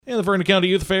the Vernon County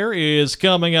Youth Fair is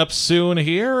coming up soon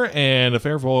here, and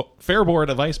Fair Board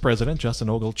Vice President Justin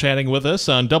Ogle chatting with us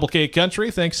on Double K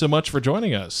Country. Thanks so much for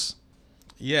joining us.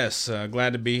 Yes,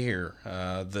 glad to be here.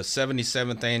 The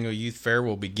 77th Annual Youth Fair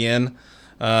will begin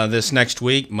this next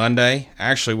week, Monday.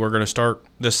 Actually, we're going to start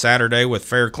this Saturday with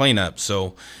fair cleanup,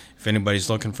 so if anybody's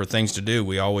looking for things to do,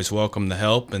 we always welcome the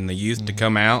help and the youth to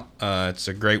come out. It's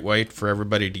a great way for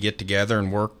everybody to get together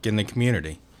and work in the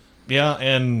community. Yeah,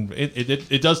 and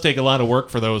it does take a lot of work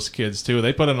for those kids, too.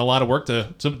 They put in a lot of work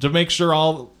to make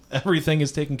sure everything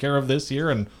is taken care of this year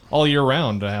and all year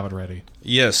round to have it ready.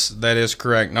 Yes, that is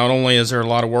correct. Not only is there a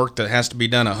lot of work that has to be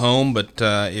done at home, but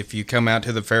if you come out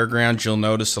to the fairgrounds, you'll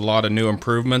notice a lot of new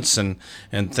improvements and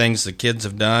things the kids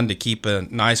have done to keep a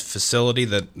nice facility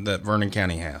that Vernon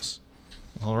County has.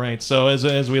 All right, so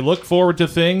as we look forward to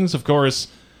things, of course,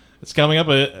 it's coming up.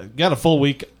 Got a full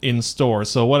week in store.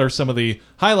 So what are some of the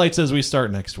highlights as we start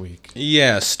next week?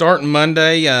 Yeah, starting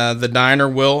Monday, the diner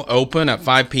will open at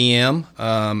 5 p.m.,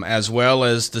 as well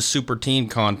as the Super Teen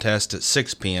Contest at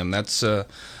 6 p.m. That's a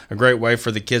great way for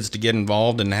the kids to get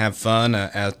involved and have fun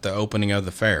at the opening of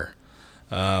the fair.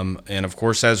 And, of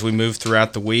course, as we move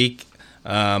throughout the week,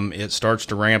 it starts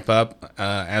to ramp up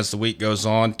as the week goes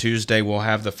on. Tuesday, we'll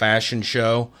have the fashion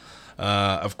show.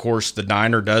 Of course, the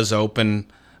diner does open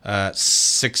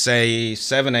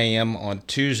 7 a.m. on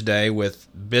Tuesday with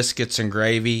biscuits and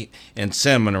gravy and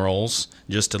cinnamon rolls,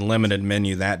 just a limited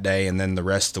menu that day, and then the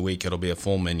rest of the week it'll be a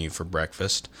full menu for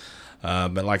breakfast.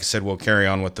 But like I said, we'll carry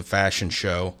on with the fashion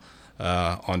show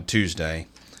on Tuesday.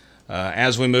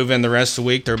 As we move in the rest of the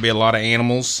week, there'll be a lot of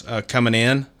animals coming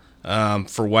in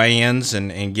for weigh-ins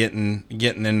and getting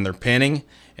in their penning,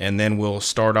 and then we'll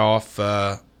start off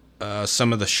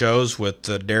some of the shows with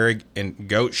the dairy and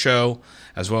goat show,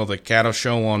 as well as the cattle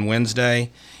show on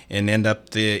Wednesday, and end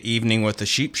up the evening with the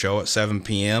sheep show at 7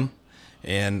 p.m.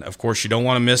 And, of course, you don't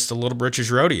want to miss the Little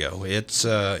Britches Rodeo. It's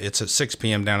at 6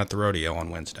 p.m. down at the rodeo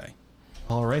on Wednesday.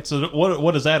 All right, so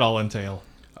what does that all entail?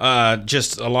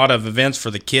 Just a lot of events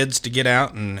for the kids to get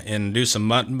out and do some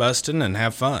mutton busting and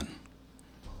have fun.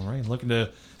 All right, looking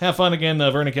to have fun again. The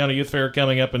Vernon County Youth Fair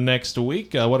coming up in next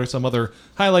week. What are some other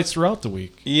highlights throughout the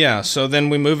week? Yeah, so then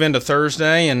we move into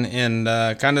Thursday and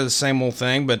kind of the same old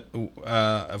thing, but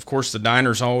of course the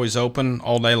diner's always open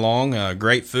all day long.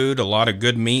 Great food, a lot of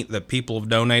good meat that people have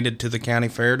donated to the county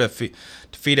fair to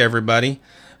feed everybody.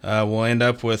 We'll end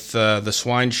up with the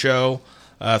swine show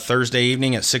Thursday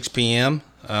evening at 6 p.m.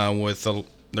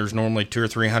 There's normally 200 or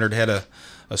 300 head of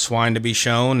swine to be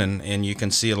shown, and you can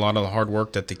see a lot of the hard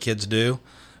work that the kids do.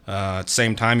 At the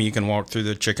same time, you can walk through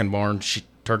the chicken barn,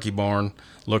 turkey barn,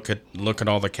 look at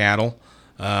all the cattle.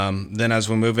 Then as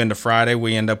we move into Friday,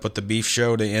 we end up with the beef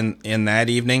show to end that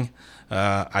evening.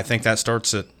 I think that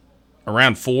starts at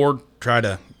around 4. Try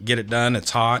to get it done.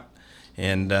 It's hot,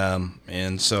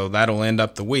 and so that'll end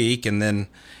up the week. And then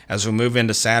as we move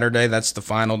into Saturday, that's the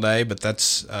final day. But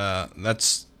that's the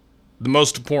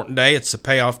most important day. It's the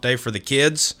payoff day for the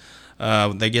kids.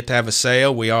 They get to have a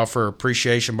sale. We offer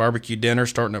appreciation barbecue dinner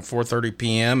starting at 4:30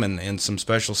 p.m. and some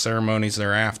special ceremonies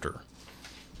thereafter.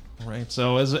 All right.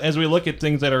 So as we look at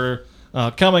things that are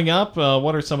coming up,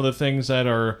 what are some of the things that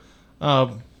are?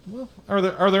 Are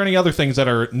there any other things that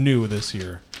are new this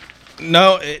year?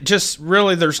 No, just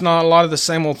really there's not a lot of the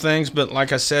same old things, but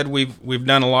like I said, we've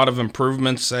done a lot of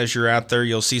improvements. As you're out there,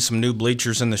 you'll see some new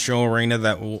bleachers in the show arena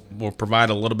that will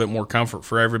provide a little bit more comfort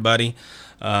for everybody.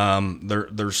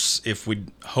 There's if we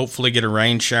hopefully get a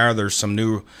rain shower, there's some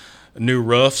new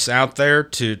roofs out there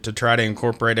to try to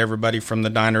incorporate everybody from the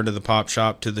diner to the pop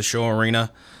shop to the show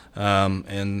arena,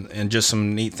 and just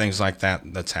some neat things like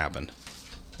that's happened.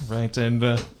 Right,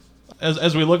 and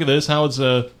as we look at this, how is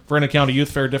Vernon County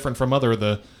Youth Fair different from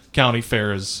the county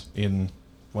fairs in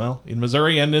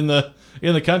Missouri and in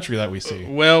the country that we see?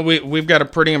 Well, we've got a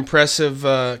pretty impressive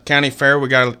county fair. We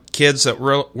got kids that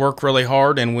work really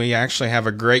hard, and we actually have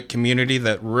a great community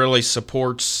that really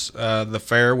supports the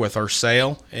fair with our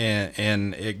sale,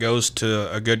 and it goes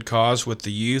to a good cause with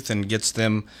the youth and gets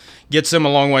them a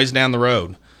long ways down the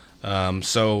road.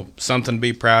 So something to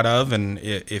be proud of, and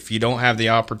if you don't have the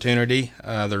opportunity,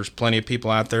 there's plenty of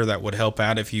people out there that would help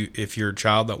out if you're a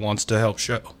child that wants to help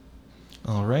show.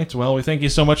 All right. Well, we thank you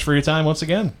so much for your time once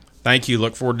again. Thank you.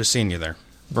 Look forward to seeing you there.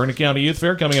 Vernon County Youth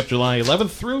Fair coming up July 11th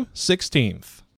through 16th.